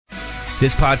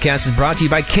This podcast is brought to you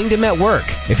by Kingdom at Work.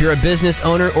 If you're a business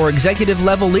owner or executive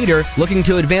level leader looking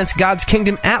to advance God's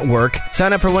kingdom at work,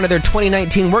 sign up for one of their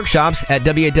 2019 workshops at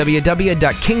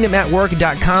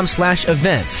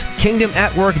www.kingdomatwork.com/events.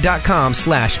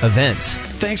 kingdomatwork.com/events.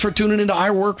 Thanks for tuning into I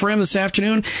Work for Him this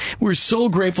afternoon. We're so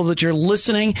grateful that you're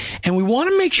listening, and we want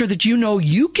to make sure that you know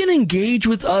you can engage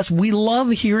with us. We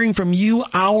love hearing from you,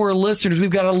 our listeners.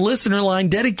 We've got a listener line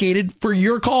dedicated for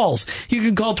your calls. You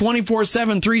can call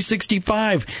 24/7,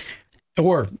 365,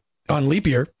 or on leap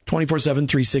year, 24/7,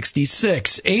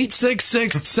 366.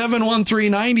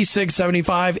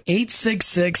 866-713-9675,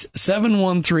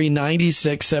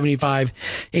 866-713-9675,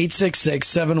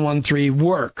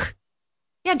 866-713-WORK.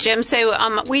 Yeah, Jim.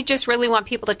 So we just really want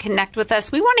people to connect with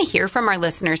us. We want to hear from our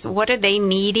listeners. What are they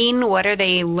needing? What are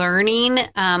they learning?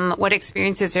 What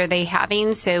experiences are they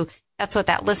having? So that's what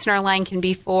that listener line can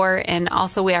be for. And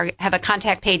also we have a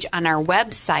contact page on our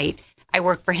website,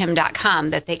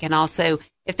 iworkforhim.com, that they can also,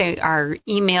 if they are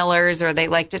emailers or they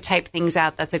like to type things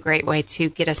out, that's a great way to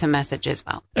get us a message as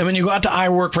well. And when you go out to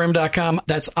iworkforhim.com,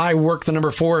 that's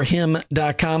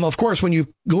iwork4him.com. Of course, when you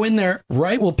go in there,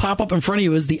 right, will pop up in front of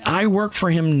you is the I Work for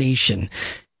Him Nation.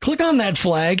 Click on that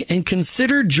flag and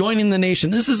consider joining the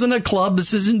nation. This isn't a club.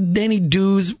 This isn't any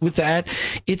dues with that.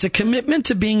 It's a commitment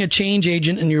to being a change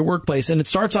agent in your workplace. And it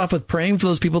starts off with praying for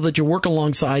those people that you work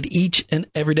alongside each and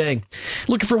every day.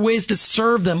 Looking for ways to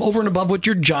serve them over and above what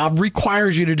your job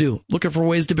requires you to do. Looking for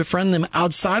ways to befriend them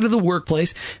outside of the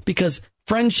workplace, because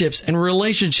friendships and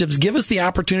relationships give us the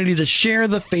opportunity to share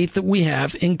the faith that we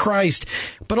have in Christ.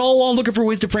 But all along looking for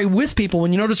ways to pray with people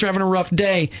when you notice they're having a rough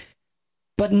day.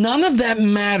 But none of that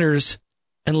matters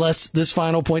unless this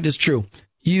final point is true.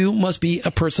 You must be a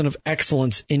person of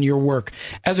excellence in your work.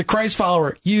 As a Christ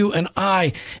follower, you and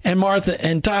I and Martha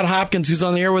and Todd Hopkins, who's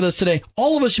on the air with us today,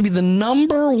 all of us should be the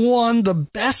number one, the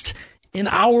best in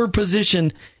our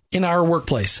position in our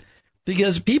workplace.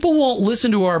 Because people won't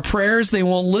listen to our prayers. They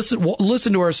won't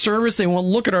listen to our service. They won't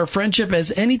look at our friendship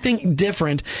as anything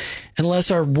different unless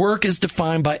our work is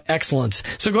defined by excellence.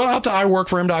 So go out to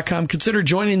iworkforhim.com. Consider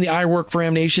joining the I Work for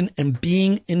Him Nation and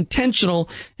being intentional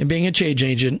in being a change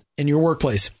agent in your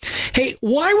workplace. Hey,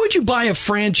 why would you buy a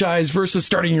franchise versus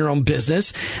starting your own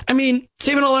business? I mean,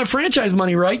 saving all that franchise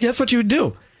money, right? That's what you would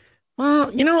do.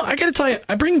 Well, you know, I got to tell you,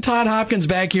 I bring Todd Hopkins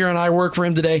back here on I Work for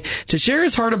Him today to share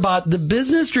his heart about the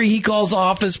business tree he calls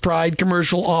office pride,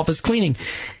 commercial office cleaning.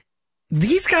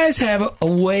 These guys have a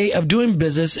way of doing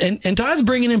business, and Todd's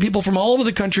bringing in people from all over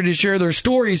the country to share their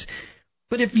stories.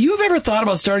 But if you've ever thought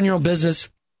about starting your own business,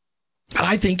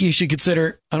 I think you should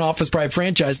consider an Office Pride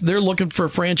franchise. They're looking for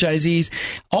franchisees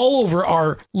all over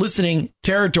our listening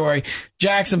territory.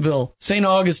 Jacksonville, St.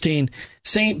 Augustine,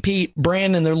 St. Pete,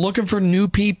 Brandon. They're looking for new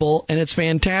people, and it's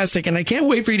fantastic. And I can't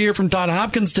wait for you to hear from Todd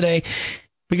Hopkins today,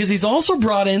 because he's also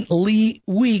brought in Lee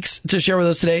Weeks to share with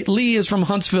us today. Lee is from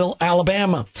Huntsville,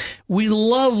 Alabama. We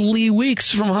love Lee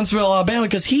Weeks from Huntsville, Alabama,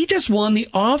 because he just won the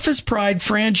Office Pride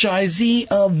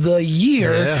Franchisee of the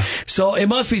Year. Yeah. So it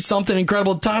must be something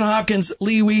incredible. Todd Hopkins,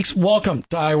 Lee Weeks, welcome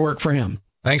to I Work for Him.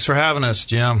 Thanks for having us,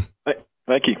 Jim.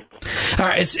 Thank you. All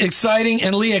right, it's exciting.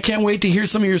 And Lee, I can't wait to hear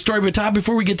some of your story. But Todd,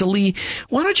 before we get to Lee,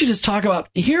 why don't you just talk about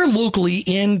here locally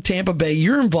in Tampa Bay,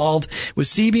 you're involved with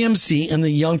CBMC and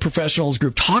the Young Professionals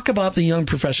Group. Talk about the Young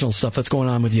Professional stuff that's going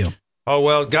on with you. Oh,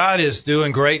 well, God is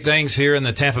doing great things here in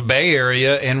the Tampa Bay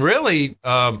area and really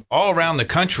all around the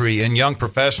country in young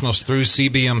professionals through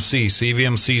CBMC.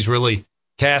 CBMC's really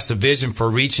cast a vision for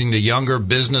reaching the younger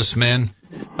businessmen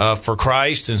for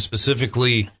Christ, and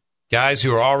specifically guys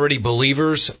who are already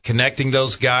believers, connecting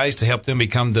those guys to help them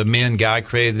become the men God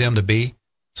created them to be.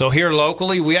 So here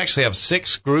locally, we actually have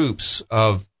 6 groups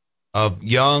of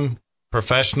young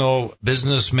professional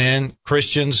businessmen,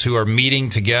 Christians, who are meeting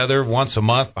together once a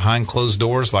month behind closed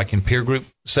doors, like in peer group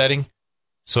setting.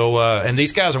 So, and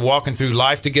these guys are walking through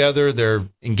life together. They're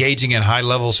engaging in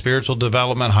high-level spiritual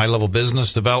development, high-level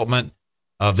business development.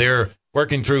 They're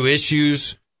working through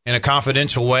issues in a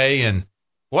confidential way, and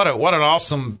what an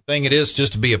awesome thing it is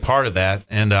just to be a part of that.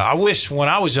 And I wish when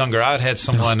I was younger, I'd had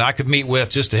someone I could meet with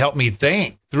just to help me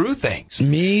think through things.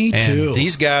 Me too. And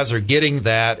these guys are getting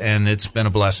that, and it's been a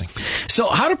blessing. So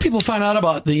how do people find out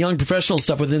about the young professional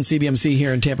stuff within CBMC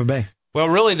here in Tampa Bay? Well,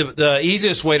 really, the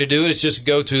easiest way to do it is just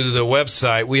go to the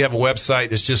website. We have a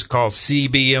website that's just called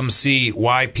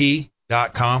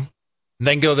cbmcyp.com. And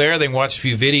they can go there. They can watch a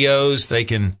few videos. They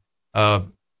can,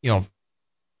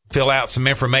 fill out some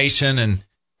information, and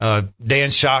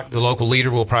Dan Schock, the local leader,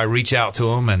 will probably reach out to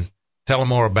them and tell them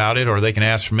more about it, or they can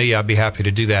ask for me. I'd be happy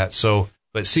to do that. So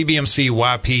but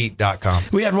cbmcyp.com.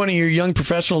 We had one of your young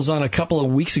professionals on a couple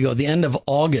of weeks ago, at the end of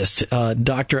August,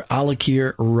 Dr.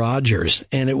 Alakir Rogers.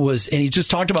 And he just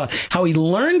talked about how he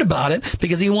learned about it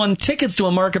because he won tickets to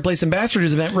a Marketplace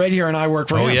Ambassadors event right here on I Work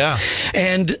for Him. Oh, yeah.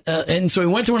 And so he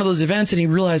went to one of those events and he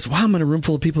realized, wow, I'm in a room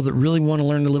full of people that really want to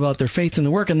learn to live out their faith in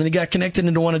the work. And then he got connected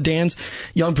into one of Dan's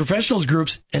young professionals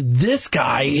groups. And this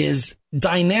guy is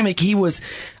dynamic. He was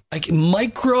like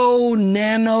micro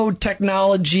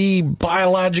nanotechnology,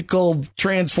 biological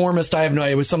transformist. I have no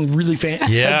idea. It was some really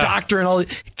doctor and all.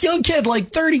 Young kid, like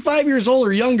 35 years old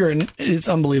or younger, and it's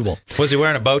unbelievable. Was he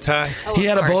wearing a bow tie? Oh, he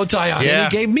had a bow tie on,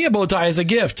 and he gave me a bow tie as a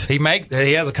gift. He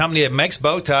has a company that makes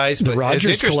bow ties. But the Rogers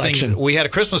it's interesting. Collection. We had a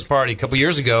Christmas party a couple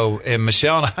years ago, and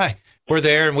Michelle and I were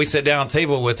there, and we sat down at a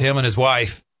table with him and his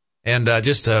wife, and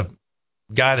just a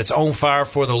guy that's on fire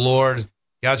for the Lord.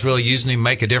 God's really using him to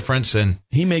make a difference. And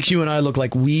he makes you and I look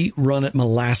like we run at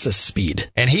molasses speed.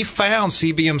 And he found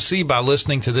CBMC by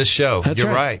listening to this show. That's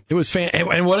You're right. It was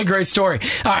and what a great story.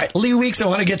 All right, Lee Weeks, I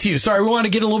want to get to you. Sorry, we want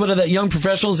to get a little bit of that young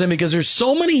professionals in because there's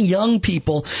so many young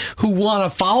people who want to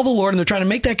follow the Lord and they're trying to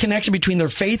make that connection between their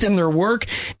faith and their work.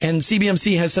 And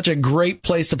CBMC has such a great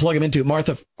place to plug them into.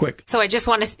 Martha, quick. So I just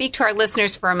want to speak to our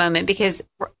listeners for a moment because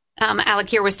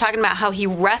Alakir was talking about how he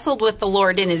wrestled with the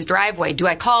Lord in his driveway. Do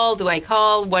I call? Do I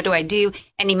call? What do I do?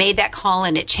 And he made that call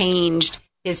and it changed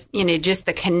his, just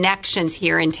the connections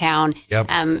here in town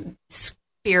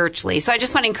spiritually. So I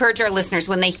just want to encourage our listeners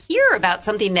when they hear about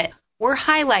something that we're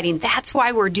highlighting, that's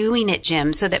why we're doing it,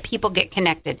 Jim, so that people get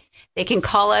connected. They can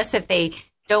call us if they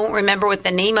don't remember what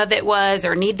the name of it was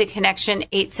or need the connection.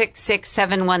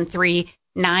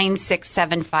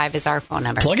 866-713-9675 is our phone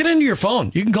number. Plug it into your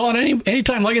phone. You can call it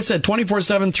anytime. Like I said,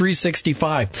 24/7,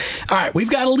 365. All right. We've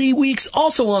got Lee Weeks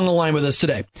also on the line with us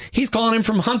today. He's calling in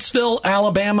from Huntsville,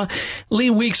 Alabama. Lee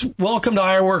Weeks, welcome to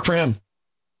I Work for Him.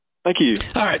 Thank you.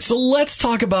 All right. So let's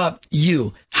talk about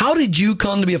you. How did you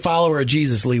come to be a follower of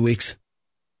Jesus, Lee Weeks?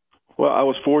 Well, I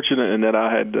was fortunate in that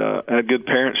I had good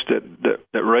parents that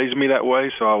raised me that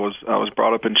way. So I was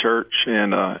brought up in church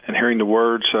and hearing the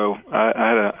Word. So I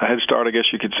had a head start, I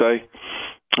guess you could say.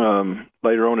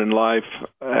 Later on in life,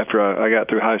 after I got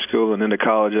through high school and into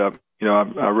college, I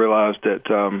realized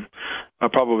that I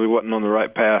probably wasn't on the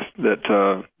right path that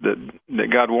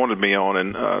God wanted me on,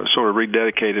 and sort of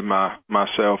rededicated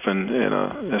myself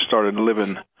and started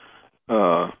living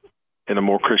in a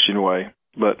more Christian way.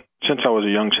 But since I was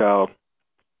a young child.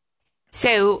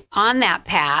 So on that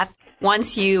path,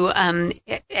 once you,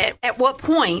 at what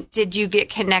point did you get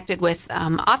connected with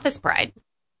Office Pride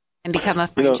and become a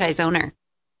franchise owner?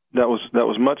 That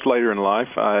was much later in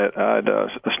life. I'd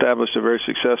established a very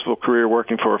successful career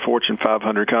working for a Fortune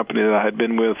 500 company that I had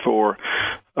been with for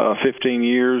 15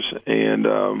 years, and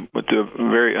with a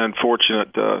very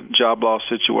unfortunate job loss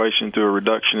situation through a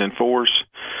reduction in force.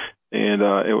 And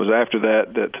it was after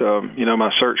that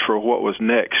my search for what was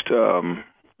next.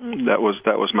 That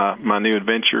was my new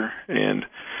adventure, and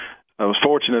I was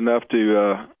fortunate enough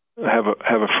to have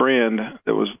a friend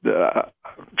that I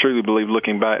truly believe,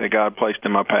 looking back, that God placed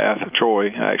in my path. Troy,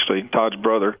 actually, Todd's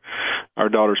brother. Our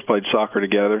daughters played soccer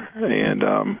together,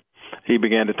 and he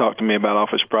began to talk to me about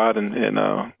Office Pride,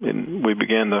 and we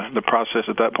began the process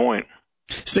at that point.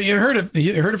 So you heard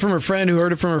it from a friend who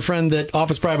heard it from a friend that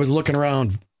Office Pride was looking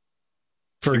around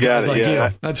for guys like you.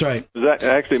 That's right. It was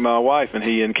actually my wife, and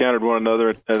he encountered one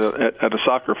another at a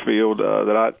soccer field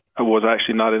that I was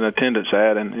actually not in attendance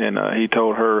at, and he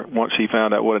told her once he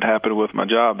found out what had happened with my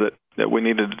job that we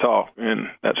needed to talk, and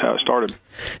that's how it started.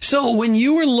 So when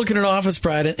you were looking at Office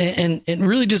Pride and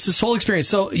really just this whole experience,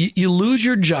 so you lose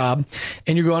your job,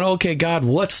 and you're going, okay, God,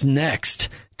 what's next?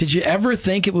 Did you ever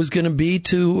think it was going to be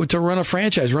to run a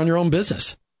franchise, run your own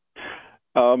business?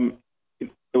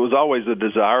 It was always a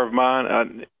desire of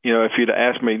mine. If you'd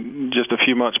asked me just a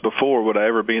few months before, would I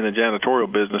ever be in the janitorial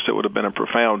business, it would have been a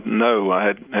profound no.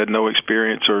 I had no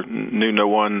experience or knew no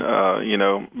one,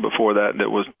 before that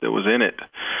was in it.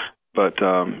 But,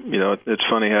 it's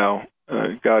funny how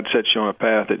God sets you on a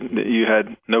path that you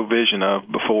had no vision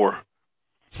of before.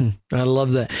 I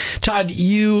love that. Todd,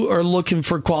 you are looking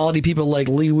for quality people like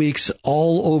Lee Weeks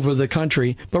all over the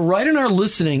country, but right in our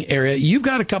listening area, you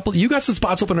got some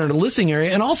spots open in our listening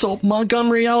area and also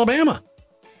Montgomery, Alabama.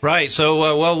 Right.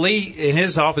 So, Lee, in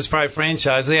his Office Pride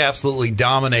franchise, they absolutely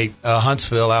dominate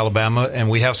Huntsville, Alabama, and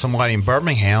we have somebody in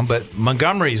Birmingham, but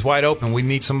Montgomery is wide open. We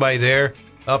need somebody there.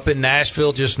 Up in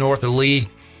Nashville, just north of Lee,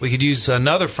 we could use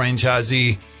another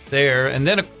franchisee there. And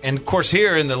then, of course,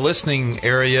 here in the listening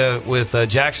area with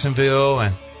Jacksonville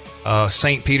and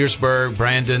St. Petersburg,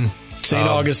 Brandon, St.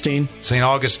 Augustine. St.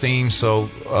 Augustine. So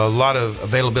a lot of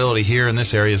availability here in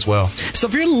this area as well. So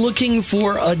if you're looking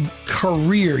for a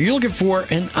career, you're looking for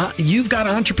you've got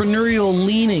entrepreneurial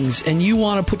leanings and you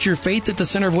want to put your faith at the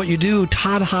center of what you do,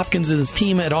 Todd Hopkins and his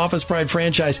team at Office Pride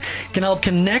Franchise can help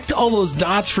connect all those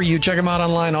dots for you. Check them out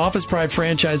online,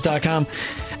 officepridefranchise.com.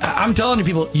 I'm telling you,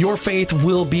 people, your faith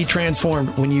will be transformed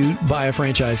when you buy a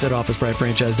franchise at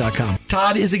officepridefranchise.com.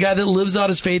 Todd is a guy that lives out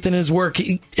his faith in his work.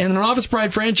 And an Office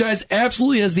Pride franchise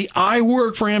absolutely has the I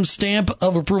work for him stamp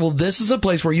of approval. This is a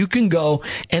place where you can go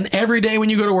and every day when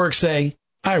you go to work say,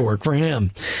 I work for him.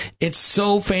 It's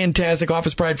so fantastic.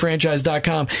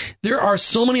 OfficePrideFranchise.com. There are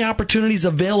so many opportunities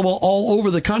available all over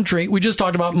the country. We just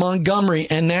talked about Montgomery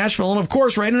and Nashville. And of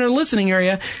course, right in our listening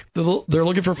area, they're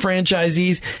looking for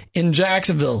franchisees in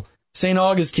Jacksonville, St.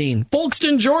 Augustine,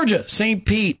 Folkston, Georgia, St.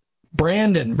 Pete,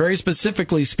 Brandon, very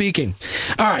specifically speaking.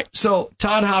 All right. So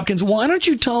Todd Hopkins, why don't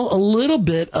you tell a little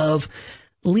bit of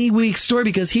Lee Week's story,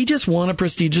 because he just won a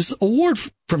prestigious award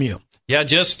from you. Yeah,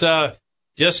 just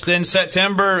in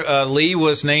September, Lee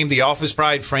was named the Office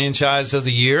Pride Franchise of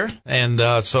the Year, and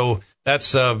so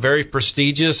that's very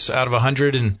prestigious. Out of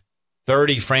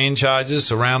 130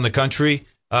 franchises around the country,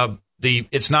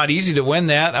 it's not easy to win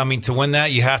that. I mean, to win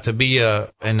that, you have to be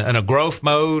in a growth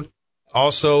mode.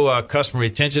 Also, customer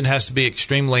retention has to be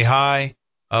extremely high.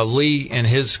 Lee and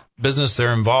his business,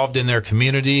 they're involved in their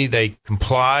community. They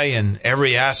comply in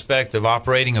every aspect of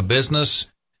operating a business.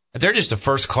 They're just a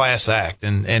first-class act,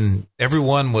 and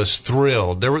everyone was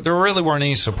thrilled. There really weren't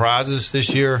any surprises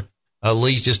this year.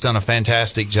 Lee's just done a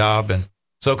fantastic job. And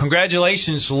so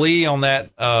congratulations, Lee, on that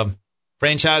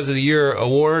Franchise of the Year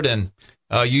award, and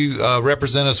you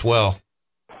represent us well.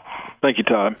 Thank you,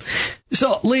 Todd.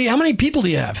 So, Lee, how many people do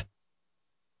you have?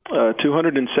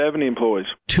 270 employees.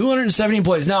 270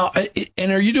 employees. Now,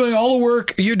 and are you doing all the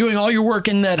work? You're doing all your work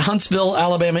in that Huntsville,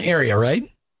 Alabama area, right?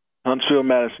 Huntsville,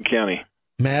 Madison County.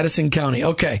 Madison County.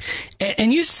 Okay.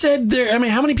 And you said there, I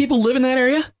mean, how many people live in that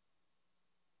area?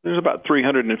 There's about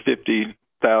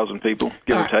 350,000 people,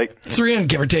 give or take. 300,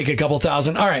 give or take a couple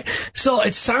thousand. All right. So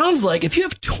it sounds like if you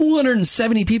have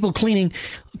 270 people cleaning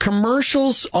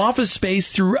commercials, office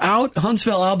space throughout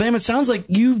Huntsville, Alabama, it sounds like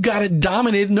you've got it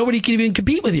dominated. Nobody can even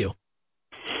compete with you.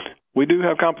 We do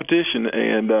have competition,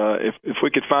 and if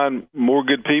we could find more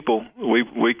good people,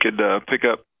 we could pick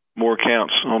up more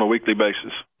accounts on a weekly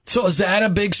basis. So is that a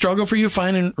big struggle for you,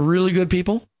 finding really good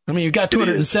people? I mean, you've got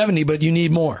 270, but you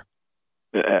need more.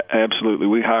 Absolutely.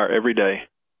 We hire every day.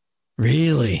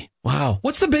 Really? Wow.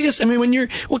 What's the biggest, I mean,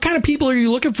 what kind of people are you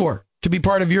looking for to be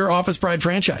part of your Office Pride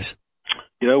franchise?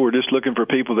 We're just looking for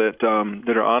people that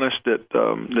are honest, that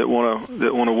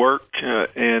want to work,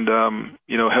 and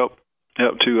help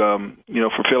to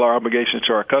fulfill our obligations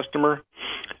to our customer,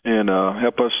 and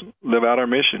help us live out our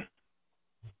mission.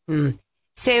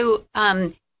 So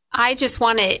I just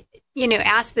want to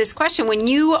ask this question: when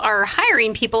you are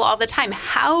hiring people all the time,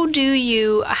 how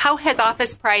has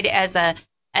Office Pride as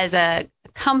a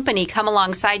company come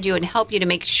alongside you and help you to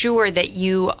make sure that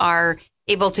you are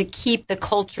able to keep the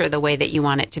culture the way that you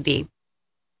want it to be?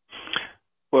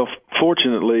 Well,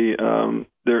 fortunately,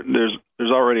 there's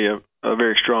already a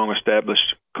very strong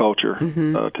established culture.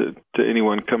 To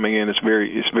anyone coming in. It's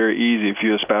very easy if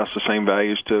you espouse the same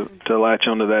values to latch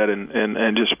onto that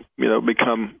and just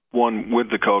become one with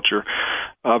the culture.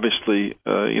 Obviously,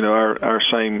 our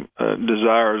same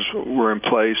desires were in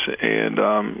place, and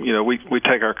we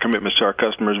take our commitments to our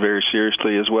customers very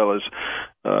seriously, as well as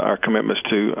our commitments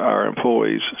to our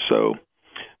employees. So,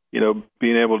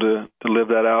 being able to live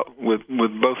that out with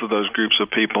both of those groups of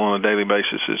people on a daily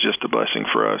basis is just a blessing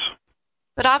for us.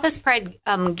 But Office Pride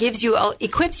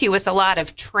equips you with a lot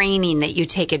of training that you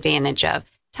take advantage of.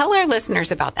 Tell our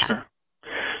listeners about that.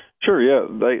 Sure. Yeah,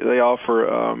 they offer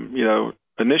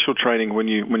initial training when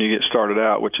you get started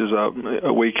out, which is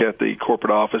a week at the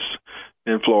corporate office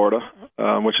in Florida,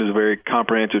 which is a very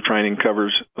comprehensive training,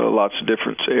 covers lots of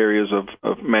different areas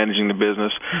of managing the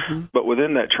business. But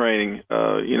within that training,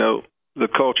 the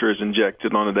culture is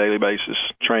injected on a daily basis.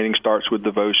 Training starts with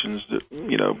devotions,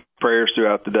 prayers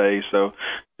throughout the day. So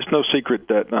it's no secret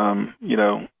that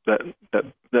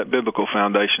that biblical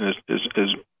foundation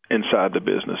is inside the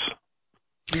business.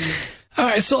 All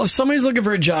right. So if somebody's looking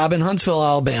for a job in Huntsville,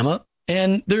 Alabama,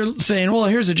 and they're saying, well,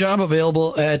 here's a job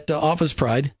available at Office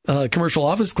Pride, commercial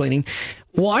office cleaning,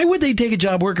 why would they take a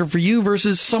job working for you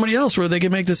versus somebody else where they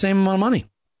could make the same amount of money?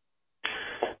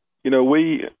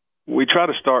 we try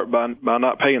to start by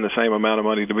not paying the same amount of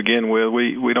money to begin with.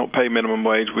 We don't pay minimum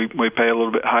wage. We pay a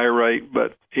little bit higher rate,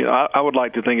 but I would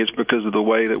like to think it's because of the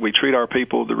way that we treat our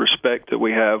people, the respect that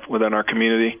we have within our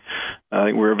community. I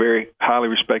think we're a very highly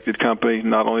respected company,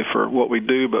 not only for what we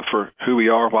do, but for who we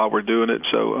are while we're doing it.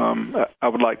 So I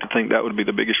would like to think that would be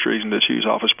the biggest reason to choose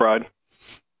Office Pride.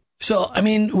 So, I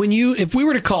mean, if we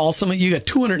were to call you got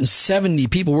 270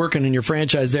 people working in your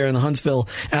franchise there in the Huntsville,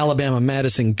 Alabama,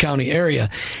 Madison County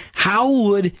area.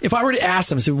 If I were to ask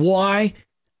them, say, what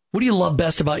do you love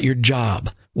best about your job?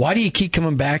 Why do you keep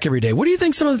coming back every day? What do you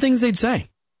think some of the things they'd say?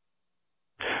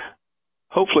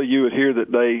 Hopefully you would hear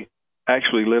that they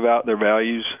actually live out their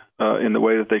values in the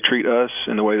way that they treat us,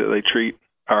 in the way that they treat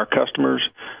our customers.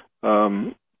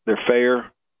 They're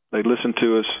fair. They listen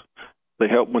to us. They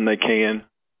help when they can.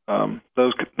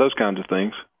 Those kinds of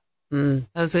things.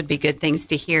 Those would be good things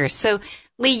to hear. So,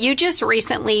 Lee, you just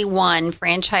recently won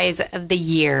Franchise of the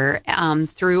Year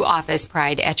through Office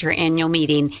Pride at your annual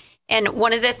meeting. And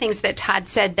one of the things that Todd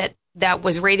said that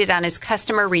was rated on is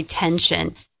customer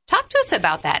retention. Talk to us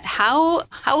about that. How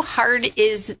hard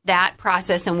is that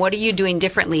process, and what are you doing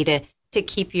differently to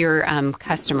keep your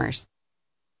customers?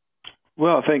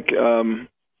 Well, I think our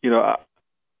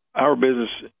business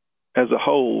as a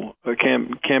whole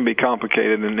can be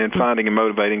complicated in finding and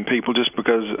motivating people just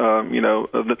because of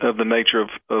the nature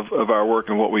of our work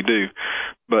and what we do.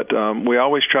 But we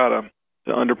always try to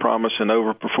underpromise and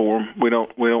overperform. We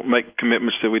don't make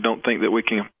commitments that we don't think that we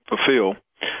can fulfill,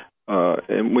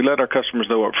 and we let our customers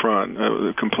know up front,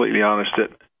 completely honest,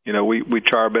 that we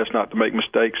try our best not to make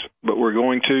mistakes, but we're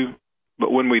going to.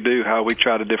 But when we do, how we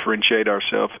try to differentiate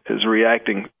ourselves is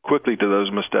reacting quickly to those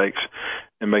mistakes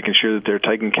and making sure that they're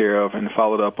taken care of and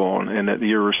followed up on, and that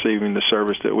you're receiving the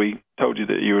service that we told you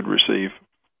that you would receive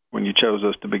when you chose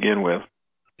us to begin with.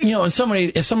 And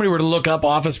if somebody were to look up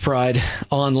Office Pride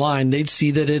online, they'd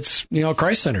see that it's,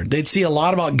 Christ-centered. They'd see a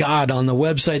lot about God on the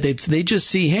website. They just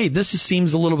see, hey, this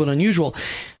seems a little bit unusual.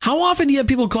 How often do you have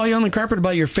people call you on the carpet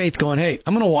about your faith going, hey,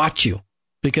 I'm going to watch you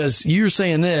because you're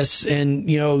saying this and,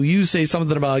 you say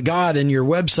something about God in your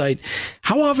website.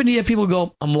 How often do you have people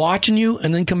go, I'm watching you,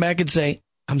 and then come back and say,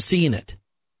 I'm seeing it?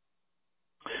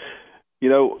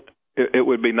 It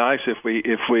would be nice if we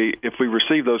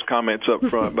receive those comments up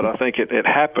front, but I think it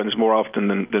happens more often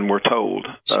than we're told.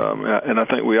 And I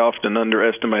think we often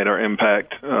underestimate our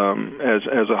impact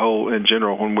as a whole in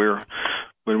general when we're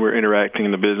interacting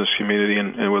in the business community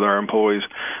and with our employees.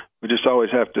 We just always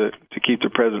have to keep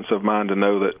the presence of mind to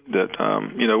know that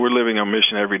we're living on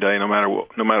mission every day, no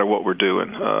matter what we're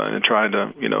doing, and trying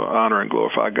to honor and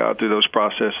glorify God through those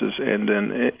processes. And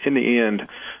then in the end,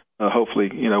 hopefully,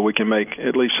 we can make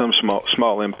at least some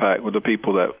small impact with the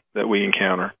people that we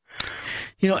encounter.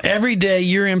 Every day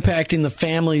you're impacting the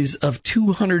families of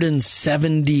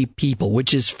 270 people,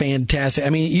 which is fantastic.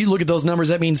 I mean, you look at those numbers,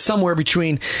 that means somewhere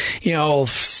between,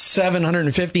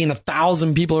 750 and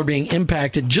 1,000 people are being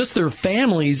impacted, just their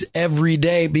families every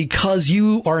day, because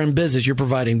you are in business. You're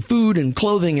providing food and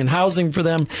clothing and housing for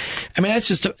them. I mean,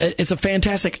 it's a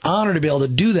fantastic honor to be able to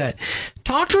do that.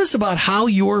 Talk to us about how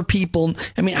your people,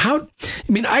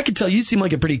 I could tell you seem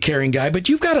like a pretty caring guy, but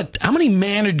you've got how many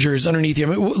managers underneath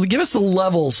you? Give us the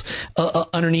levels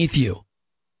underneath you.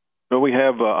 Well, we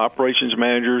have operations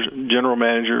managers, general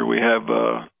manager. We have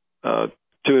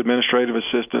 2 administrative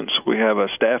assistants. We have a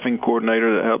staffing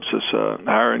coordinator that helps us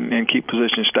hire and keep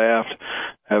positions staffed.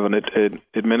 Have an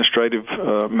administrative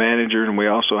manager, and we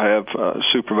also have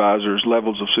supervisors,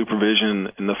 levels of supervision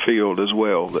in the field as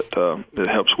well that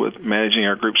helps with managing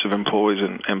our groups of employees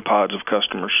and pods of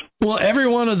customers. Well, every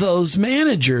one of those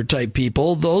manager type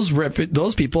people,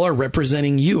 those people are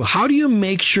representing you. How do you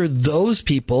make sure those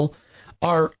people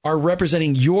are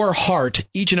representing your heart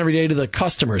each and every day to the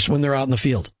customers when they're out in the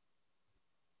field?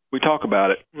 We talk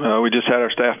about it. We just had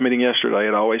our staff meeting yesterday.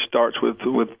 It always starts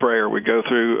with prayer. We go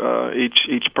through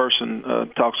each person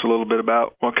talks a little bit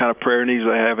about what kind of prayer needs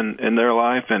they have in their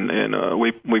life, and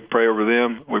we pray over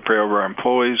them. We pray over our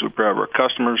employees. We pray over our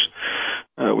customers.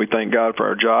 We thank God for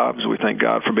our jobs. We thank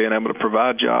God for being able to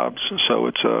provide jobs. So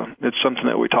it's something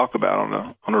that we talk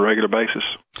about on a regular basis.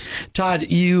 Todd,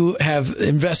 you have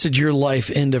invested your life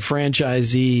into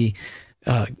franchisee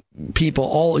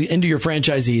people, into your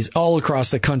franchisees all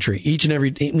across the country, each and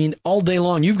every, all day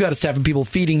long, you've got a staff of people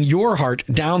feeding your heart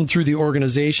down through the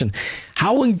organization.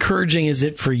 How encouraging is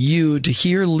it for you to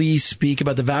hear Lee speak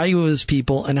about the value of his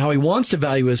people and how he wants to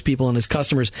value his people and his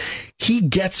customers? He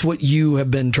gets what you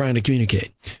have been trying to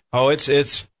communicate. Oh,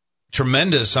 it's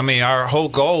tremendous. Our whole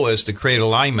goal is to create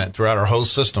alignment throughout our whole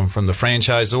system, from the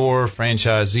franchisor,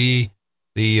 franchisee,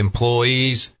 the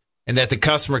employees. and that the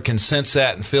customer can sense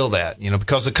that and feel that,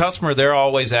 because the customer, they're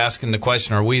always asking the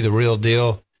question, are we the real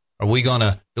deal? Are we going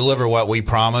to deliver what we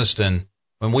promised? And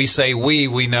when we say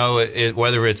we know it,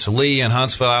 whether it's Lee in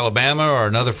Huntsville, Alabama, or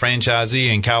another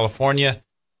franchisee in California,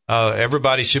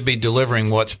 everybody should be delivering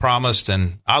what's promised.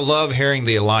 And I love hearing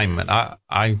the alignment.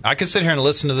 I could sit here and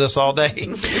listen to this all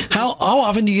day. How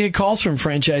often do you get calls from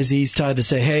franchisees, Todd, to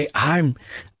say, hey,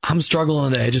 I'm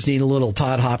struggling today. I just need a little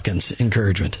Todd Hopkins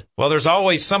encouragement? Well, there's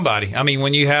always somebody. I mean,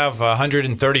 when you have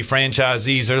 130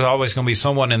 franchisees, there's always going to be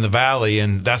someone in the valley.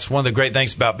 And that's one of the great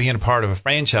things about being a part of a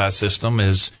franchise system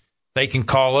is they can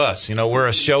call us. We're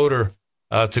a shoulder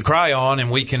to cry on, and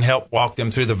we can help walk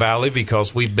them through the valley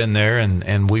because we've been there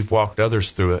and we've walked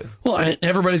others through it. Well, and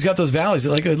everybody's got those valleys,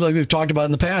 like we've talked about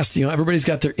in the past. Everybody's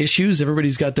got their issues,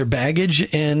 everybody's got their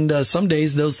baggage, and some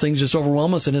days those things just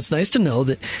overwhelm us. And it's nice to know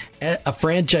that a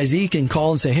franchisee can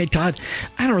call and say, hey, Todd,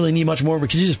 I don't really need much more, but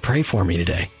could you just pray for me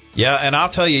today? Yeah, and I'll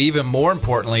tell you, even more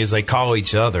importantly is they call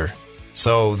each other.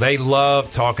 So they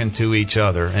love talking to each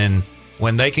other. And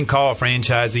when they can call a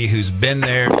franchisee who's been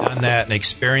there, done that, and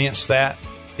experienced that,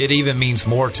 it even means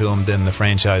more to them than the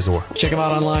franchisor. Check them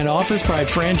out online,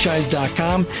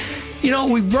 OfficePrideFranchise.com.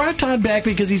 We brought Todd back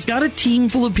because he's got a team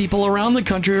full of people around the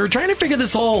country who are trying to figure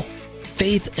this whole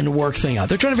faith and work thing out.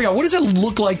 They're trying to figure out, what does it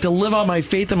look like to live out my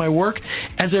faith and my work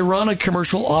as I run a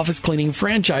commercial office cleaning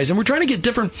franchise? And we're trying to get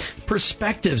different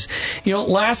perspectives.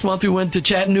 Last month we went to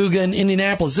Chattanooga and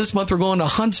Indianapolis. This month we're going to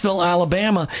Huntsville,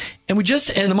 Alabama. And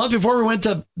the month before we went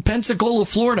to Pensacola,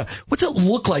 Florida. What's it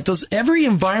look like? Every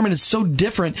environment is so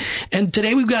different. And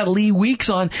today we've got Lee Weeks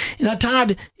on. Now,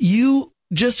 Todd, you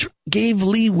just gave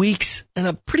Lee Weeks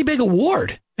a pretty big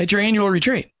award at your annual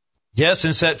retreat. Yes,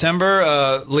 in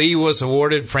September, Lee was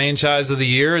awarded Franchise of the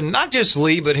Year, and not just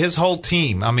Lee, but his whole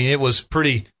team. I mean, it was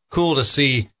pretty cool to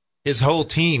see his whole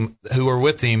team who were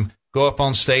with him go up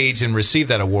on stage and receive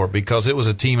that award because it was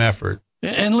a team effort.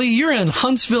 And Lee, you're in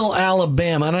Huntsville,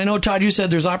 Alabama, and I know, Todd, you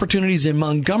said there's opportunities in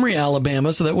Montgomery,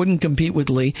 Alabama, so that wouldn't compete with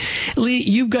Lee. Lee,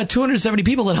 you've got 270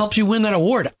 people that helped you win that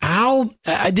award. How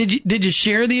did you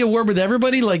share the award with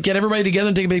everybody? Like get everybody together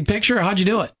and take a big picture? How'd you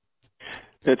do it?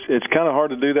 It's kind of hard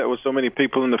to do that with so many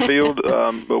people in the field,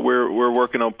 but we're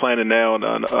working on planning now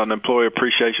an employee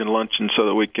appreciation luncheon so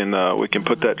that we can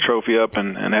put that trophy up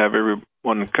and have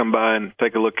everyone come by and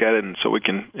take a look at it, and so we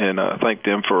can thank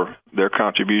them for their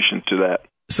contribution to that.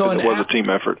 So it was a team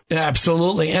effort.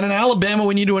 Absolutely. And in Alabama,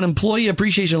 when you do an employee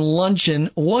appreciation luncheon,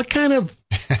 what kind of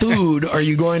food are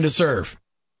you going to serve?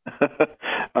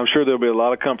 I'm sure there'll be a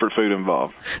lot of comfort food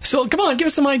involved. So come on, give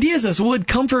us some ideas as to what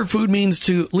comfort food means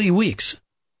to Lee Weeks.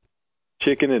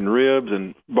 Chicken and ribs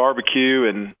and barbecue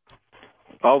and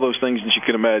all those things that you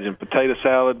can imagine. Potato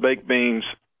salad, baked beans,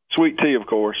 sweet tea, of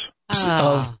course.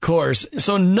 Of course.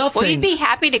 So nothing. Well, you'd be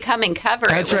happy to come and cover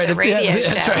that's it right. with the radio show.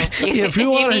 That's right. If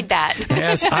you want, need that.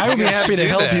 Yes, I would be happy to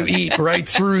help you eat right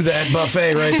through that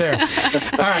buffet right there.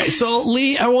 All right. So,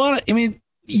 Lee,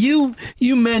 you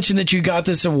mentioned that you got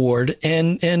this award,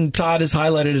 and Todd has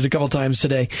highlighted it a couple times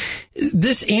today.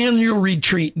 This annual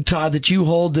retreat, Todd, that you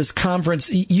hold, this conference,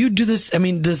 you do this. I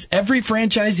mean, does every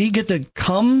franchisee get to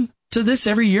come to this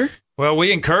every year? Well,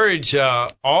 we encourage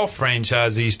all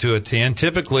franchisees to attend.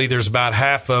 Typically, there's about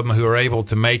half of them who are able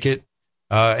to make it.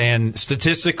 And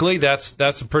statistically,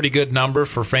 that's a pretty good number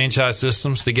for franchise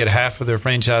systems to get half of their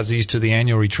franchisees to the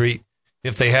annual retreat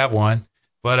if they have one.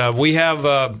 But we have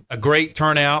a great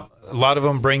turnout. A lot of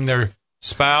them bring their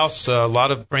spouse. A lot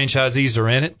of franchisees are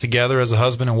in it together as a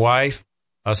husband and wife.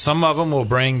 Some of them will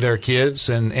bring their kids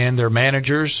and their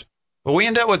managers. But we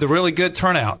end up with a really good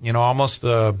turnout, almost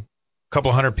a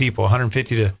couple hundred people,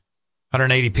 150 to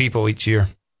 180 people each year.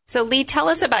 So, Lee, tell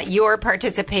us about your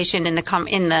participation in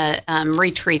the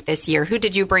retreat this year. Who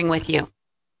did you bring with you?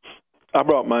 I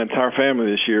brought my entire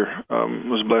family this year.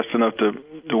 Was blessed enough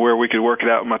to where we could work it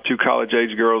out. My 2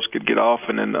 college-age girls could get off,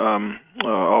 and then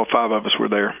all 5 of us were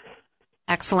there.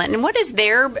 Excellent. And what is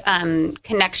their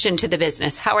connection to the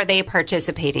business? How are they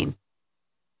participating?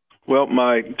 Well,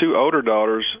 my 2 older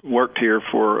daughters worked here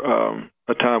for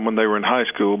a time when they were in high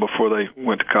school before they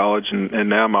went to college, and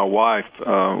now my wife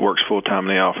works full-time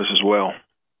in the office as well.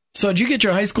 So did you get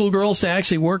your high school girls to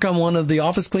actually work on one of the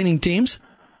office cleaning teams?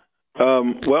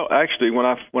 Well, actually, when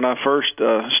I first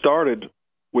started,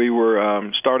 we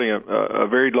were starting a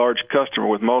very large customer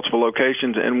with multiple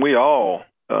locations, and we all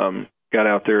got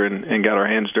out there and got our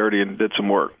hands dirty and did some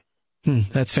work.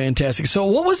 That's fantastic. So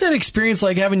what was that experience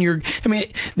like having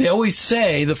they always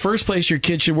say the first place your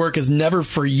kids should work is never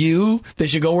for you. They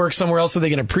should go work somewhere else so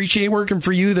they can appreciate working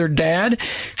for you, their dad.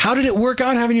 How did it work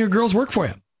out having your girls work for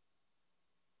you?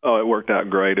 Oh, it worked out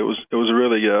great. It was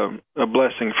really a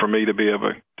blessing for me to be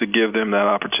able give them that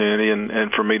opportunity,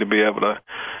 and for me to be able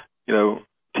to,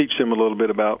 teach them a little bit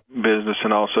about business,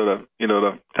 and also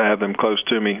to have them close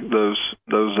to me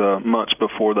those months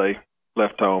before they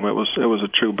left home. It was a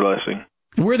true blessing.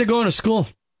 Where are they going to school?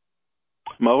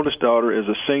 My oldest daughter is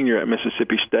a senior at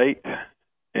Mississippi State,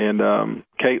 and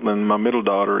Caitlin, my middle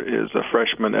daughter, is a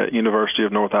freshman at University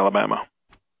of North Alabama.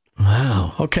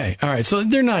 Wow. Okay. All right. So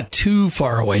they're not too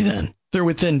far away then. They're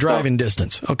within driving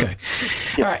distance. Okay.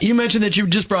 All right. You mentioned that you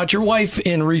just brought your wife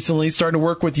in recently, started to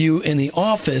work with you in the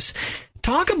office.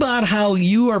 Talk about how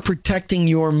you are protecting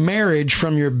your marriage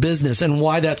from your business and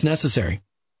why that's necessary.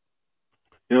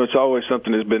 It's always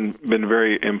something that's been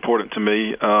very important to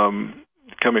me.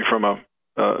 Coming from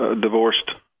a divorced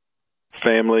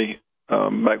family,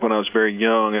 back when I was very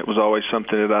young, it was always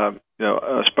something that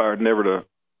I aspired never to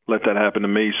let that happen to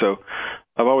me. So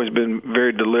I've always been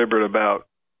very deliberate about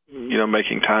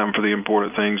making time for the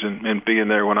important things and being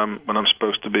there when I'm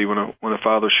supposed to be, when a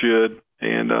father should.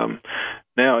 And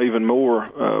now even more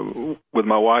with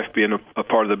my wife being a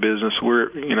part of the business,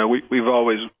 we've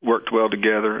always worked well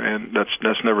together, and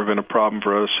that's never been a problem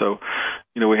for us. So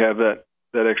we have that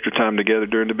extra time together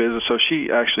during the business. So she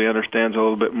actually understands a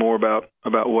little bit more about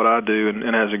what I do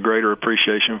and has a greater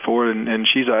appreciation for it. And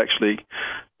she's actually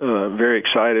very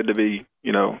excited to be,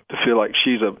 to feel like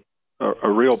she's a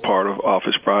real part of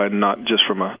Office Pride, and not just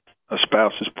from a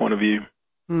spouse's point of view.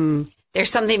 There's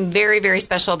something very, very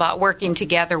special about working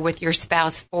together with your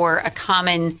spouse for a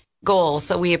common goal.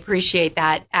 So we appreciate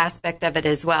that aspect of it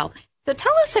as well. So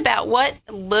tell us about what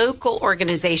local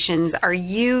organizations are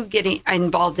you getting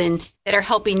involved in that are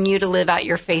helping you to live out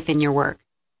your faith in your work?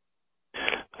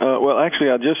 Well,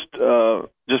 actually, I just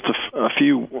a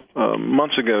few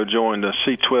months ago joined a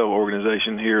C12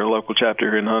 organization here, a local chapter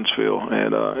here in Huntsville,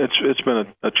 and it's been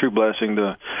a true blessing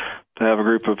to have a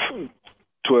group of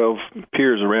 12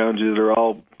 peers around you that are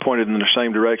all pointed in the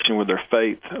same direction with their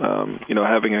faith.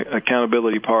 Having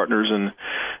accountability partners and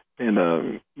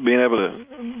being able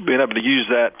to use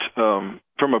that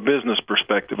from a business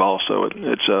perspective also.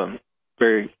 It's a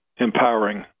very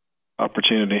empowering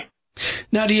opportunity.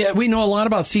 Now, we know a lot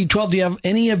about C12. Do you have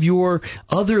any of your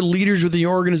other leaders within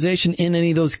your organization in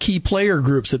any of those key player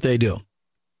groups that they do?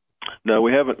 No,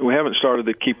 we haven't started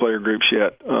the key player groups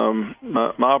yet.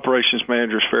 My operations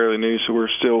manager is fairly new, so we're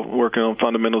still working on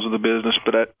fundamentals of the business,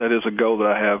 but that is a goal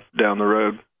that I have down the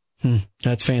road.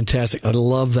 That's fantastic. I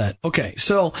love that. Okay.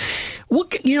 So,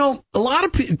 a lot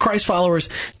of Christ followers,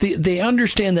 they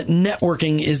understand that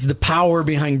networking is the power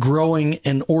behind growing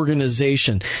an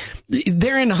organization.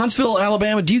 There in Huntsville,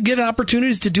 Alabama, do you get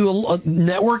opportunities to do a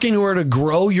networking in order to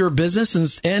grow your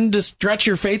business and to stretch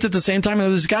your faith at the same time?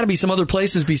 There's got to be some other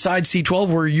places besides C12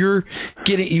 where you're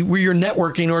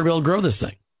networking in order to be able to grow this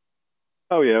thing.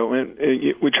 Oh yeah,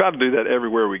 we try to do that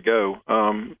everywhere we go.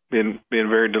 Being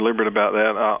very deliberate about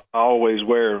that. I always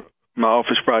wear my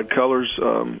Office Pride colors.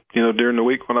 During the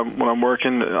week when I'm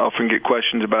working, I often get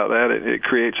questions about that. It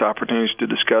creates opportunities to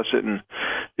discuss it, and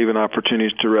even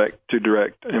opportunities to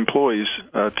direct employees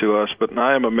to us. But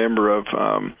I am a member of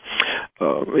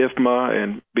IFMA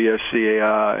and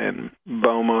BSCAI and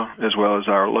BOMA, as well as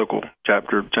our local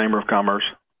chapter, Chamber of Commerce.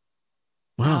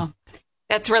 Wow.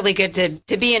 That's really good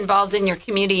to be involved in your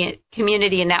community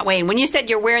in that way. And when you said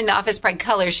you're wearing the Office Pride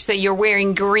colors, so you're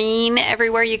wearing green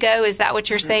everywhere you go, is that what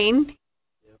you're saying?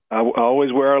 I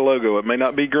always wear our logo. It may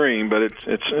not be green, but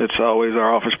it's always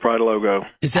our Office Pride logo.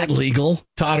 Is that legal?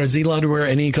 Todd, is he allowed to wear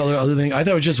any color other than? I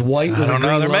thought it was just white. I don't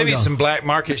know. There may be some black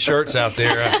market shirts out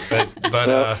there,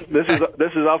 but this is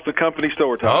off the company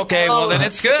store, Todd. Okay, well then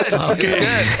it's good. Okay. It's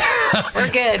good.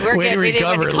 We're good. We're Way good. to We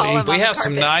recover, didn't call Lee. him We on the have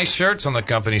some carpet. nice shirts on the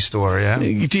company store. Yeah.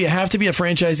 Do you have to be a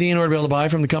franchisee in order to be able to buy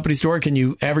from the company store? Can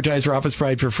you advertise for Office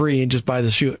Pride for free and just buy the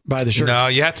shirt? No,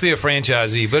 you have to be a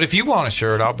franchisee. But if you want a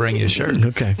shirt, I'll bring you a shirt.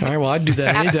 Okay. All right. Well, I'd do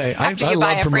that any day. After I you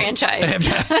buy love a franchise.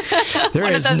 There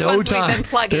One of is those no ones we've time. been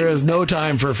plugging. There is no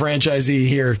time for a franchisee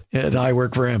here, and I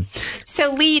work for him.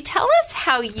 So, Lee, tell us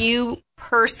how you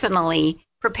personally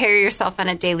prepare yourself on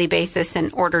a daily basis in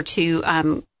order to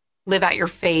live out your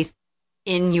faith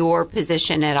in your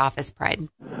position at Office Pride.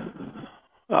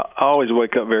 I always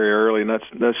wake up very early, and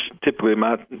that's typically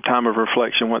my time of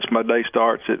reflection. Once my day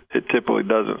starts, it typically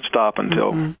doesn't stop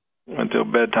until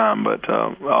bedtime. But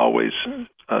I always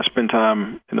spend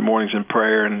time in the mornings in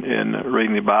prayer and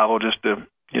reading the Bible, just to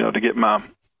get my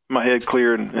head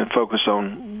clear and focus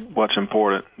on what's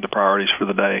important, the priorities for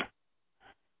the day.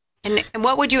 And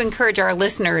what would you encourage our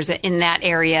listeners in that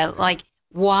area? Like,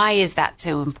 why is that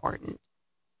so important?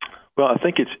 Well, I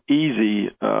think it's easy,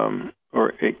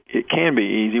 or it can be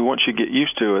easy. Once you get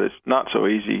used to it, it's not so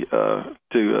easy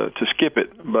to skip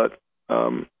it. But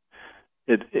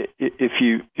if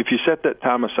you set that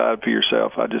time aside for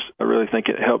yourself, I really think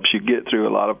it helps you get through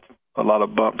a lot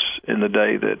of bumps in the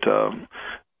day that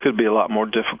could be a lot more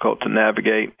difficult to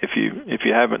navigate if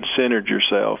you haven't centered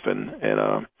yourself and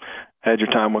had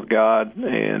your time with God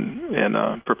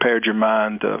and prepared your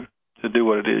mind to do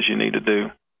what it is you need to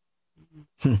do.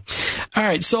 All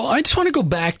right, so I just want to go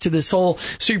back to this whole,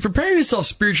 so you're preparing yourself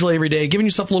spiritually every day, giving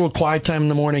yourself a little quiet time in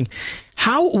the morning.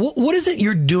 What is it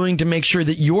you're doing to make sure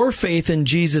that your faith in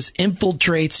Jesus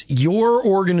infiltrates your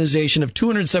organization of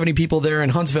 270 people there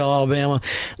in Huntsville, Alabama?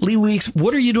 Lee Weeks,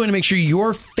 what are you doing to make sure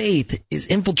your faith is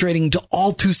infiltrating to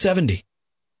all 270?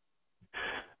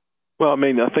 Well, I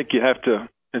mean, I think you have to,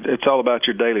 it's all about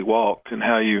your daily walk and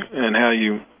how you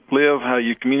live, how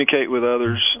you communicate with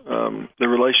others, the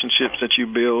relationships that you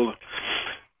build.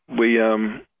 We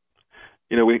have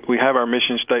our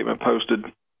mission statement posted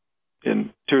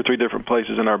in 2 or 3 different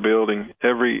places in our building.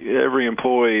 Every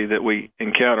employee that we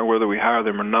encounter, whether we hire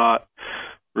them or not,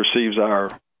 receives our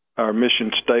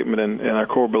mission statement and our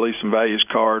core beliefs and values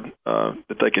card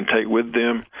that they can take with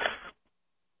them.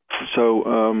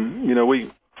 So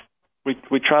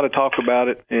we try to talk about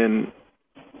it and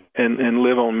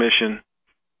live on mission.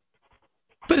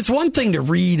 But it's one thing to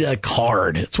read a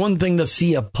card. It's one thing to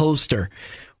see a poster.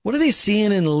 What are they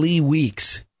seeing in Lee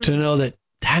Weeks to know that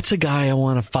that's a guy I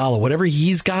want to follow? Whatever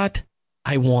he's got,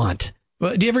 I want.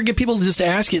 Do you ever get people to just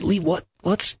ask you, Lee,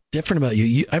 what's different about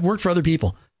you? I've worked for other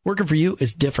people. Working for you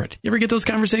is different. You ever get those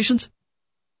conversations?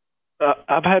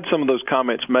 I've had some of those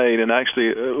comments made, and actually,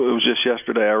 it was just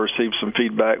yesterday I received some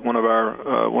feedback. One of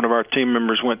our team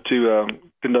members went to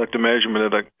conduct a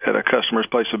measurement at a customer's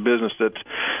place of business that's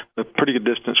a pretty good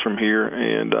distance from here,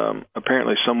 and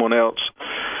apparently someone else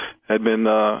had been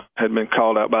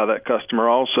called out by that customer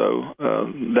also.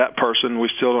 That person, we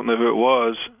still don't know who it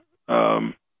was,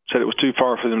 said it was too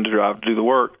far for them to drive to do the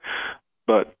work,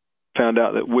 but found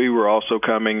out that we were also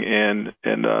coming and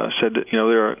said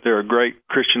that they're a great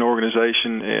Christian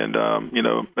organization and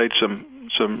made some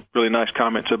really nice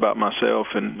comments about myself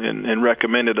and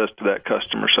recommended us to that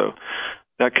customer. So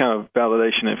that kind of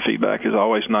validation and feedback is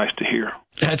always nice to hear.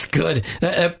 That's good.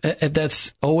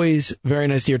 That's always very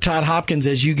nice to hear. Todd Hopkins,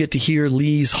 as you get to hear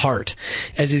Lee's heart,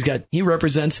 as he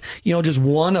represents, just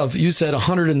one of, you said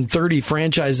 130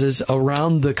 franchises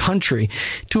around the country,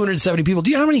 270 people.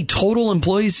 Do you know how many total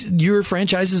employees your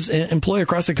franchises employ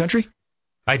across the country?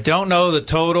 I don't know the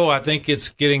total. I think it's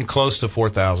getting close to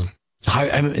 4,000.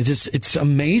 I mean, it's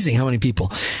amazing how many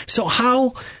people. So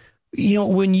how,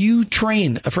 when you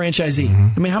train a franchisee,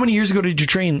 I mean, how many years ago did you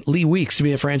train Lee Weeks to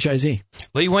be a franchisee?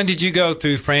 Lee, when did you go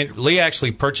through Lee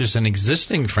actually purchased an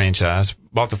existing franchise,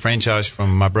 bought the franchise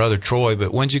from my brother Troy,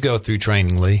 but when did you go through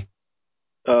training, Lee?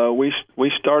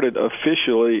 We started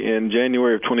officially in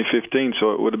January of 2015,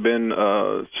 so it would have been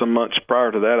some months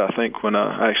prior to that, I think, when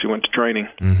I actually went to training.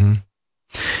 Mm-hmm.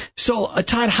 So,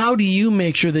 Todd, how do you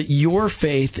make sure that your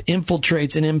faith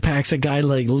infiltrates and impacts a guy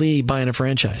like Lee buying a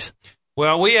franchise?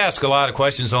 Well, we ask a lot of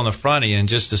questions on the front end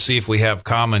just to see if we have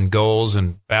common goals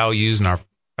and values and our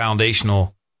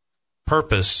foundational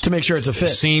purpose. To make sure it's a fit.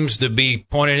 Seems to be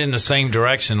pointed in the same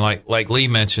direction, like Lee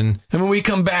mentioned. And when we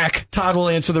come back, Todd will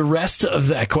answer the rest of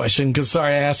that question because,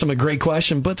 sorry, I asked him a great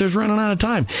question, but there's running out of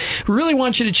time. We really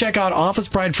want you to check out Office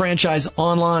Pride Franchise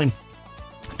online.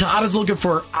 Todd is looking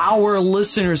for our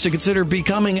listeners to consider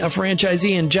becoming a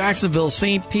franchisee in Jacksonville,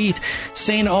 St. Pete,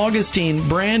 St. Augustine,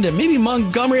 Brandon, maybe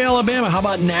Montgomery, Alabama. How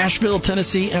about Nashville,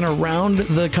 Tennessee, and around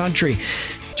the country?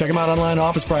 Check them out online,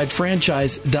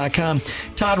 officepridefranchise.com.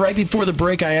 Todd, right before the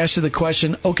break, I asked you the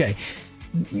question, okay,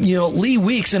 Lee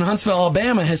Weeks in Huntsville,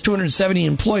 Alabama has 270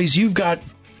 employees. You've got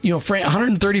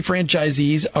 130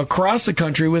 franchisees across the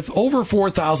country with over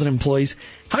 4,000 employees.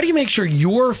 How do you make sure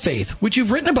your faith, which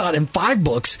you've written about in 5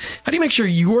 books, how do you make sure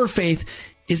your faith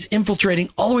is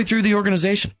infiltrating all the way through the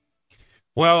organization?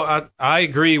 Well, I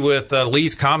agree with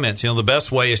Lee's comments. The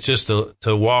best way is just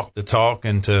to walk the talk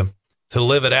and to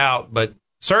live it out. But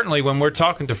certainly when we're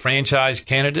talking to franchise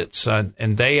candidates and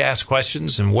they ask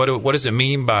questions and what does it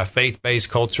mean by faith-based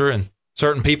culture, and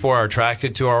certain people are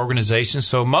attracted to our organization.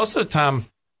 So most of the time,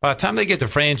 by the time they get to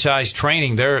franchise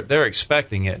training, they're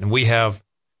expecting it. And we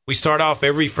start off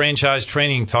every franchise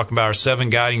training talking about our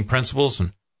 7 guiding principles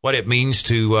and what it means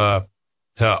to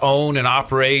own and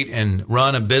operate and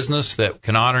run a business that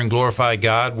can honor and glorify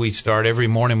God. We start every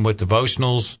morning with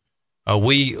devotionals.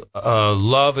 We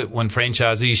love it when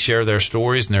franchisees share their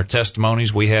stories and their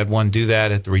testimonies. We had one do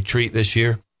that at the retreat this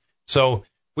year. So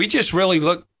we just really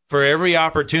look for every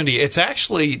opportunity. It's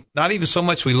actually not even so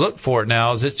much we look for it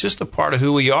now, as it's just a part of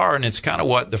who we are, and it's kind of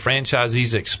what the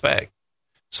franchisees expect.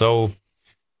 So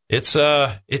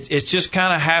it's just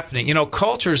kind of happening. You know,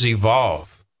 cultures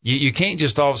evolve. You can't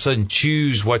just all of a sudden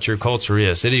choose what your culture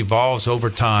is. It evolves over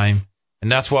time,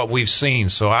 and that's what we've seen.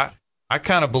 So I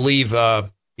kind of believe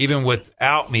even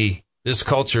without me, this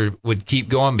culture would keep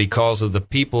going because of the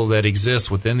people that exist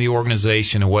within the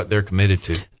organization and what they're committed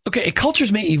to. Okay,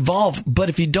 cultures may evolve, but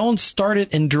if you don't start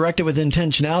it and direct it with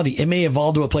intentionality, it may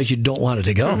evolve to a place you don't want it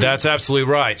to go. That's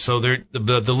absolutely right. So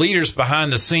the leaders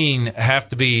behind the scene have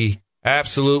to be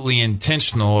absolutely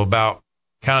intentional about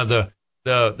kind of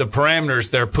the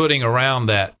parameters they're putting around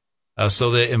that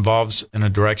so that it involves in a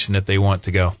direction that they want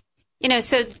to go. You know,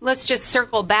 so let's just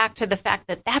circle back to the fact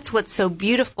that that's what's so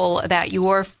beautiful about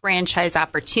your franchise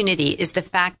opportunity is the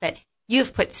fact that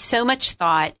you've put so much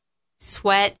thought,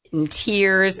 sweat and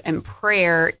tears and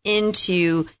prayer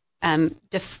into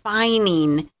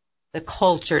defining the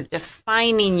culture,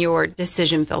 defining your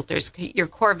decision filters, your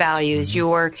core values,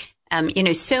 your,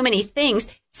 so many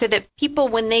things so that people,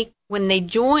 when they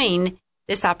join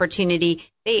this opportunity,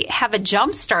 they have a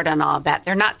jump start on all of that.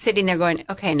 They're not sitting there going,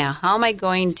 okay, now how am I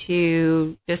going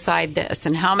to decide this?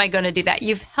 And how am I going to do that?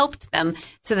 You've helped them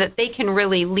so that they can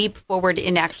really leap forward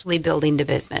in actually building the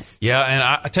business. Yeah. And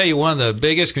I tell you, one of the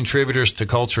biggest contributors to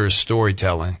culture is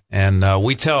storytelling. And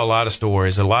we tell a lot of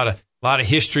stories, a lot of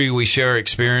history. We share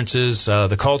experiences.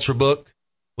 The culture book,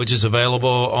 which is available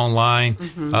online,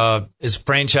 is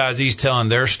franchisees telling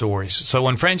their stories. So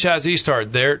when franchisees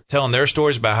start telling their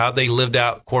stories about how they lived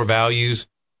out core values,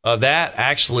 that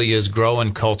actually is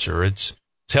growing culture. It's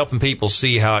helping people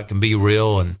see how it can be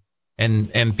real,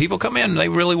 and people come in and they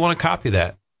really want to copy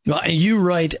that. Well, you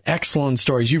write excellent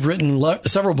stories. You've written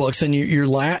several books, and your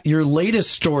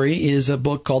latest story is a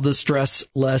book called The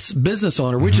Stress-Less Business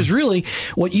Owner, which is really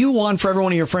what you want for every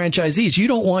one of your franchisees. You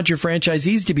don't want your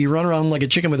franchisees to be running around like a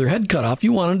chicken with their head cut off.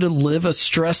 You want them to live a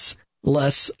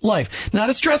stress-less life. Not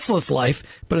a stressless life,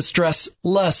 but a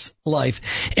stress-less life.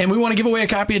 And we want to give away a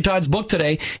copy of Todd's book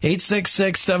today,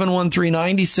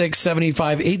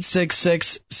 866-713-9675,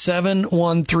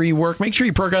 866-713-WORK. Make sure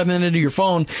you program that into your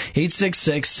phone,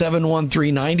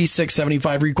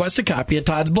 866-713-9675. Request a copy of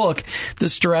Todd's book, The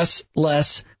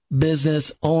Stress-Less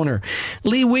Business Owner.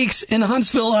 Lee Weeks in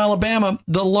Huntsville, Alabama,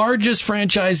 the largest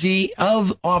franchisee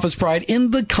of Office Pride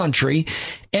in the country.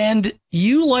 And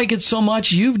you like it so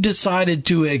much, you've decided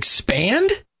to expand?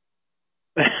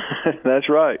 That's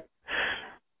right.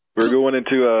 We're going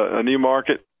into a new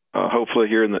market, hopefully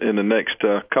here in the next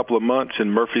couple of months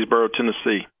in Murfreesboro,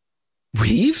 Tennessee.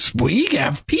 We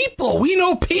have people. We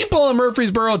know people in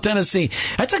Murfreesboro, Tennessee.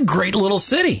 That's a great little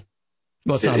city.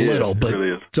 Well, it's not little, but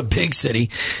it's a big city.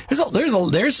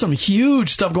 There's some huge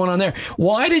stuff going on there.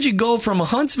 Why did you go from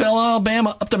Huntsville,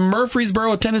 Alabama, up to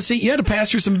Murfreesboro, Tennessee? You had to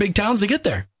pass through some big towns to get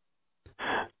there.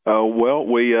 Well,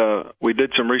 we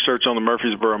did some research on the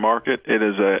Murfreesboro market. It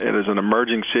is an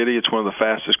emerging city. It's one of the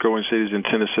fastest growing cities in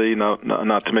Tennessee.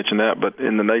 Not to mention that, but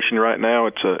in the nation right now,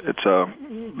 it's a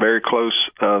very close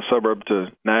suburb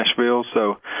to Nashville.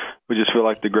 So we just feel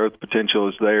like the growth potential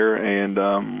is there,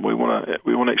 and we want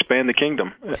to expand the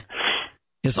kingdom.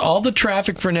 It's all the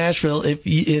traffic for Nashville. If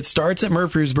it starts at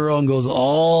Murfreesboro and goes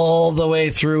all the way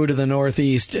through to the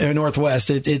northeast or northwest,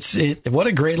 what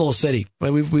a great little city.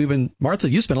 We've been,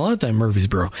 Martha, you spent a lot of time in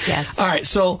Murfreesboro. Yes. All right.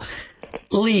 So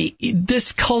Lee,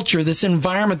 this culture, this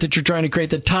environment that you're trying to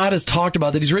create, that Todd has talked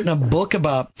about, that he's written a book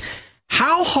about,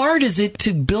 how hard is it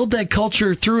to build that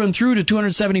culture through and through to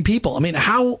 270 people? I mean,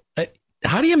 how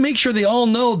do you make sure they all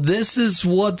know this is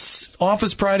what's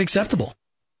Office Pride acceptable?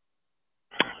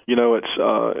 You know, it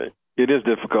is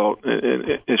difficult,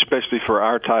 especially for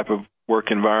our type of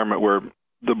work environment where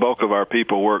the bulk of our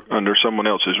people work under someone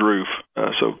else's roof.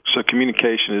 So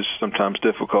communication is sometimes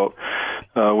difficult,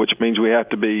 which means we have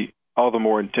to be all the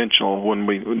more intentional when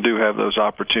we do have those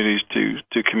opportunities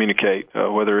to communicate,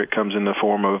 whether it comes in the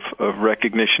form of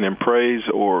recognition and praise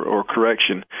or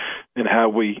correction, and how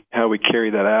we carry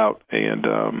that out, and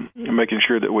making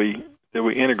sure that we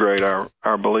integrate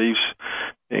our beliefs.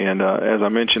 And as I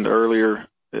mentioned earlier,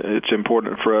 it's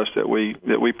important for us that we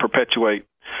perpetuate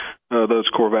those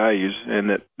core values, and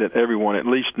that everyone at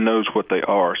least knows what they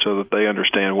are, so that they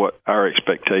understand what our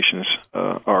expectations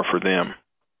are for them.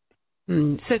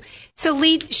 So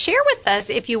Lee, share with us,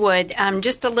 if you would,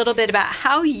 just a little bit about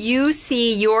how you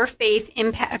see your faith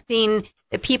impacting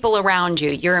the people around you,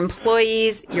 your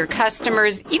employees, your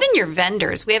customers, even your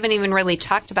vendors. We haven't even really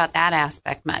talked about that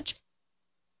aspect much.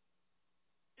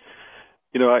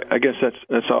 You know, I guess that's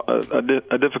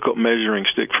a difficult measuring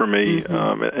stick for me,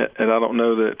 and I don't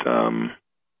know that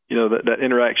that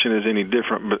interaction is any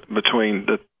different between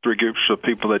the three groups of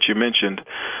people that you mentioned.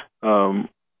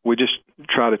 We just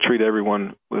try to treat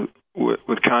everyone with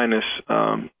with kindness,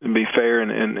 and be fair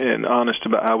and honest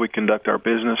about how we conduct our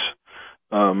business.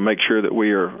 Make sure that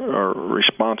we are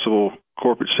responsible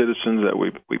corporate citizens, that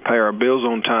we pay our bills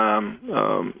on time.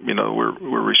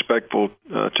 We're respectful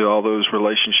to all those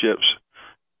relationships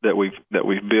that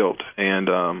we've built,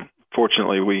 and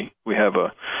fortunately, we have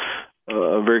a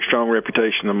very strong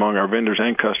reputation among our vendors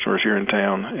and customers here in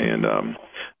town, and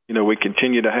we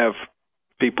continue to have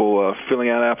people filling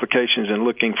out applications and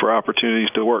looking for opportunities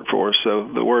to work for us. So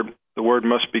the word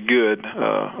must be good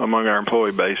among our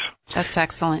employee base. That's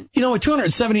excellent. With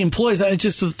 270 employees,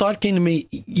 the thought came to me,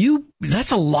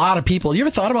 that's a lot of people. You ever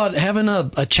thought about having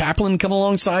a chaplain come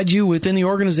alongside you within the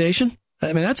organization?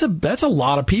 I mean, that's a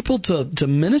lot of people to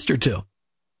minister to.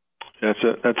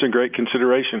 That's a great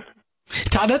consideration.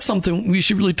 Todd, that's something we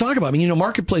should really talk about. I mean,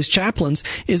 Marketplace Chaplains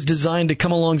is designed to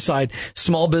come alongside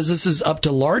small businesses up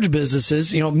to large businesses,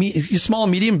 small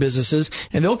and medium businesses,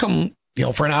 and they'll come,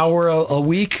 for an hour a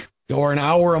week or an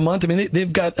hour a month. I mean,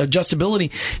 they've got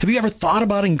adjustability. Have you ever thought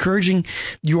about encouraging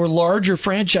your larger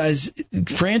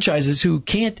franchises who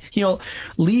can't,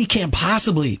 Lee can't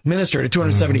possibly minister to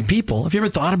 270 people. Have you ever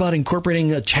thought about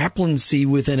incorporating a chaplaincy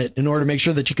within it in order to make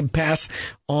sure that you can pass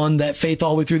on that faith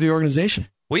all the way through the organization?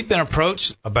 We've been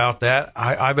approached about that,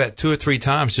 I bet 2 or 3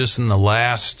 times just in the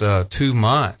last 2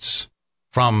 months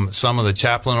from some of the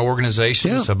chaplain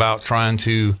organizations about trying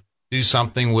to do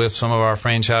something with some of our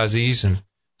franchisees. And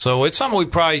so it's something we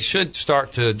probably should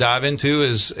start to dive into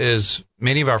as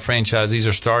many of our franchisees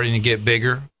are starting to get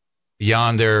bigger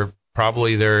beyond their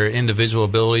individual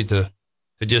ability to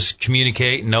just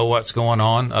communicate and know what's going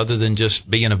on other than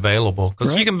just being available.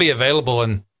 Because you can be available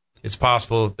and it's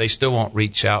possible they still won't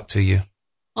reach out to you.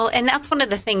 Well, and that's one of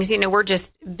the things, we're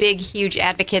just big, huge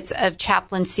advocates of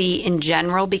chaplaincy in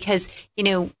general because,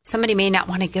 somebody may not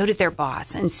want to go to their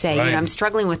boss and say, I'm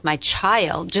struggling with my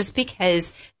child just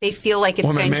because they feel like it's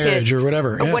or going my marriage to, or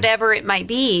whatever, or whatever it might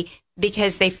be,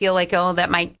 because they feel like, that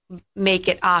might make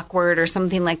it awkward or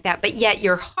something like that. But yet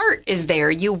your heart is there.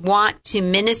 You want to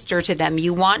minister to them.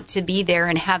 You want to be there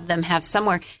and have them have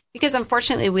somewhere, because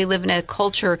unfortunately we live in a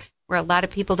culture where a lot of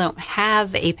people don't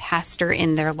have a pastor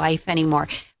in their life anymore.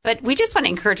 But we just want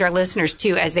to encourage our listeners,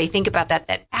 too, as they think about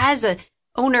that as a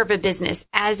owner of a business,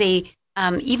 as a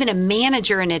even a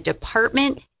manager in a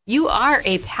department, you are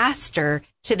a pastor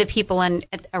to the people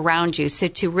around you. So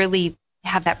to really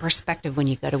have that perspective when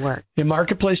you go to work. In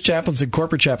Marketplace Chaplains and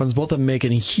Corporate Chaplains, both of them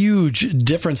making huge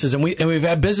differences. And we've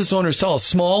had business owners tell us,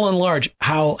 small and large,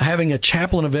 how having a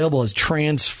chaplain available has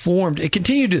transformed.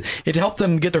 It helped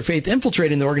them get their faith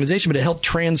infiltrated in the organization, but it helped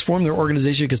transform their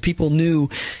organization because people knew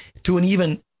to an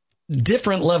even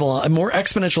different level, a more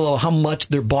exponential level, how much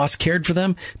their boss cared for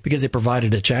them because they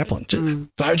provided a chaplain.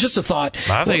 Just a thought.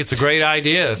 I think it's a great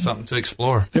idea. It's something to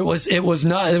explore. It was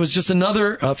just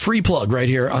another free plug right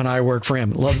here on I Work for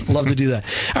Him. Love to do that.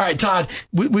 All right, Todd,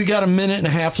 we got a minute and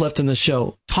a half left in the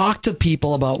show. Talk to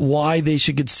people about why they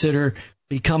should consider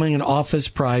becoming an Office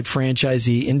Pride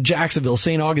franchisee in Jacksonville,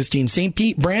 St. Augustine, St.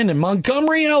 Pete, Brandon,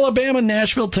 Montgomery, Alabama,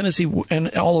 Nashville, Tennessee, and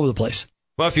all over the place.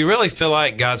 Well, if you really feel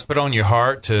like God's put on your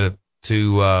heart to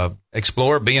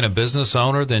explore being a business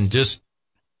owner, then just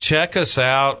check us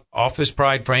out,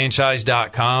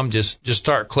 officepridefranchise.com. Just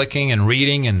start clicking and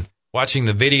reading and watching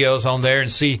the videos on there and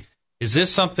see, is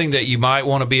this something that you might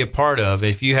want to be a part of?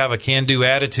 If you have a can-do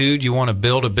attitude, you want to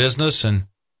build a business and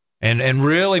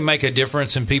really make a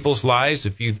difference in people's lives.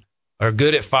 If you are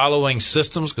good at following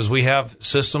systems, because we have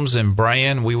systems and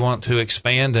brand we want to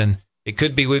expand, then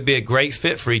we'd be a great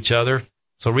fit for each other.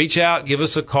 So reach out, give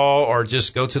us a call, or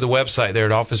just go to the website there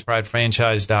at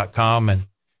officepridefranchise.com,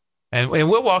 and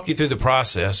we'll walk you through the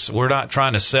process. We're not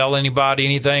trying to sell anybody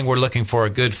anything. We're looking for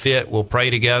a good fit. We'll pray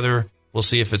together. We'll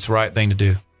see if it's the right thing to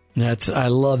do. I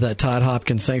love that. Todd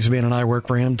Hopkins, thanks for being on I Work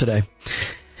for Him today.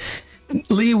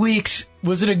 Lee Weeks,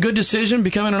 was it a good decision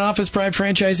becoming an Office Pride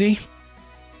franchisee?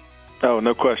 Oh,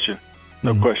 no question.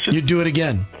 No question. You'd do it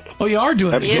again. Oh, you are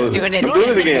doing it again. He is doing it again.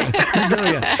 Doing it again.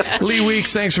 Lee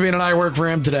Weeks, thanks for being on I Work for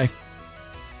Him today.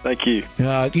 Thank you.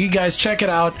 You guys check it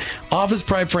out,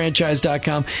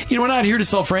 officepridefranchise.com. We're not here to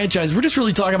sell franchises. We're just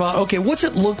really talking about,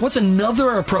 what's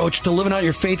another approach to living out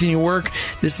your faith in your work?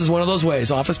 This is one of those ways,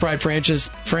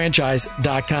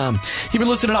 officepridefranchise.com. You've been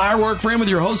listening to I Work for Him with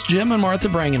your hosts, Jim and Martha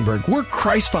Brangenberg. We're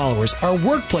Christ followers. Our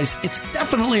workplace, it's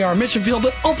definitely our mission field,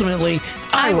 but ultimately,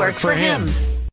 I work for Him.